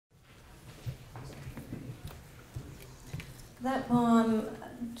That poem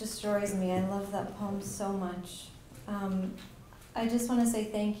destroys me. I love that poem so much. I just want to say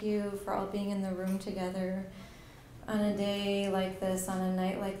thank you for all being in the room together on a day like this, on a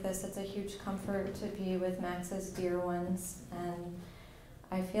night like this. It's a huge comfort to be with Max's dear ones. And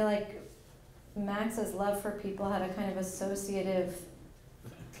I feel like Max's love for people had a kind of associative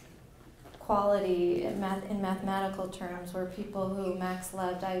quality in mathematical terms, where people who Max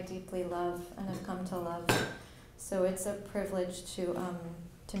loved, I deeply love and have come to love. So it's a privilege to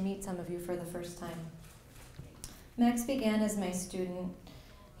meet some of you for the first time. Max began as my student.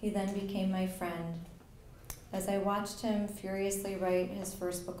 He then became my friend. As I watched him furiously write his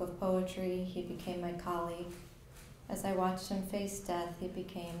first book of poetry, he became my colleague. As I watched him face death, he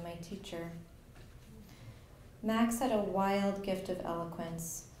became my teacher. Max had a wild gift of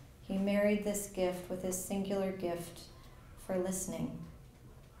eloquence. He married this gift with his singular gift for listening.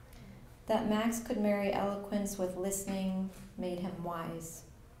 That Max could marry eloquence with listening made him wise.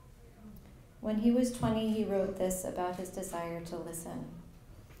 When he was 20, he wrote this about his desire to listen.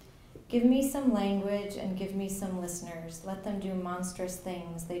 Give me some language and give me some listeners. Let them do monstrous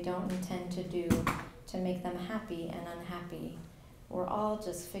things they don't intend to do to make them happy and unhappy. We're all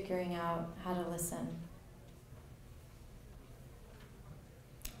just figuring out how to listen.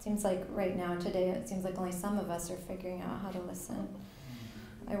 It seems like right now, today, it seems like only some of us are figuring out how to listen.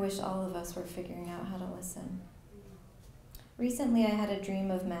 I wish all of us were figuring out how to listen. Recently, I had a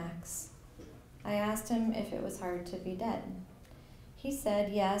dream of Max. I asked him if it was hard to be dead. He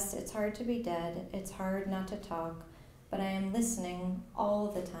said, yes, it's hard to be dead. It's hard not to talk, but I am listening all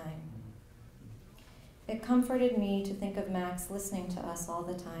the time. It comforted me to think of Max listening to us all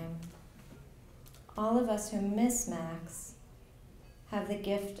the time. All of us who miss Max have the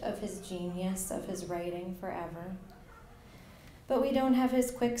gift of his genius, of his writing forever. But we don't have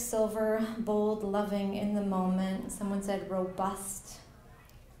his quicksilver, bold, loving, in the moment, someone said robust,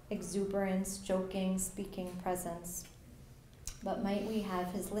 exuberance, joking, speaking presence. But might we have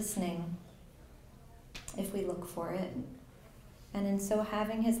his listening if we look for it, and in so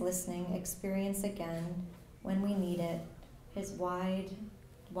having his listening, experience again, when we need it, his wide,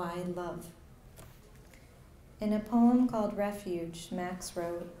 wide love. In a poem called Refuge, Max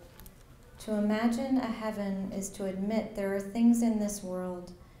wrote, to imagine a heaven is to admit there are things in this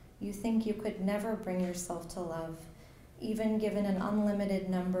world you think you could never bring yourself to love, even given an unlimited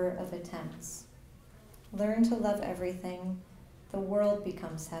number of attempts. Learn to love everything, the world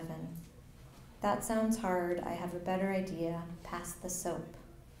becomes heaven. That sounds hard, I have a better idea, pass the soap.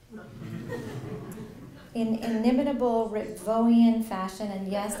 In inimitable Ritvoian fashion,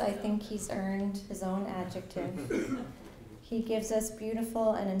 and yes, I think he's earned his own adjective, he gives us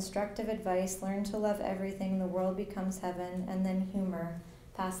beautiful and instructive advice, learn to love everything, the world becomes heaven, and then humor,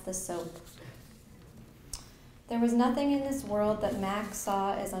 pass the soap. There was nothing in this world that Max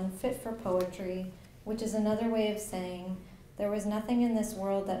saw as unfit for poetry, which is another way of saying, there was nothing in this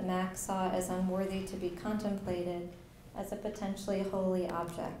world that Max saw as unworthy to be contemplated as a potentially holy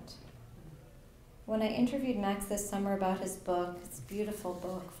object. When I interviewed Max this summer about his book, his beautiful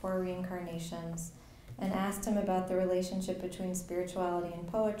book, 4 Reincarnations, and asked him about the relationship between spirituality and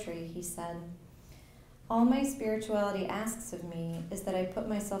poetry, he said, all my spirituality asks of me is that I put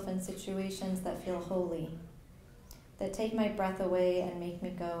myself in situations that feel holy, that take my breath away and make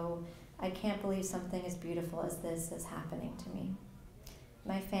me go, I can't believe something as beautiful as this is happening to me.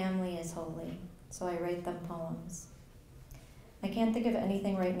 My family is holy, so I write them poems. I can't think of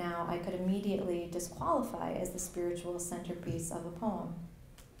anything right now I could immediately disqualify as the spiritual centerpiece of a poem.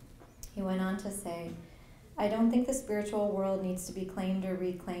 He went on to say, I don't think the spiritual world needs to be claimed or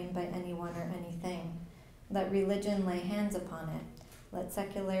reclaimed by anyone or anything. Let religion lay hands upon it. Let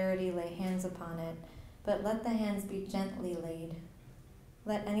secularity lay hands upon it. But let the hands be gently laid.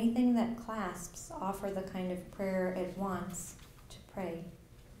 Let anything that clasps offer the kind of prayer it wants to pray.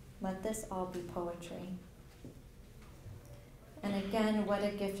 Let this all be poetry. And again, what a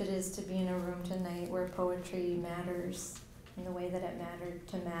gift it is to be in a room tonight where poetry matters in the way that it mattered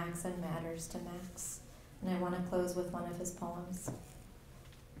to Max and matters to Max. And I want to close with one of his poems.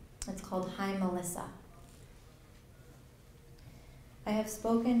 It's called Hi, Melissa. I have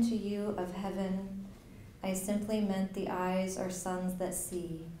spoken to you of heaven. I simply meant the eyes are suns that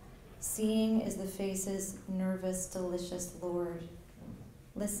see. Seeing is the face's nervous, delicious Lord.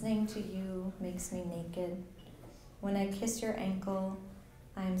 Listening to you makes me naked. When I kiss your ankle,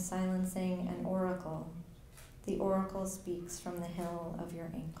 I am silencing an oracle. The oracle speaks from the hill of your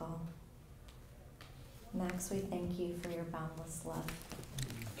ankle. Max, we thank you for your boundless love.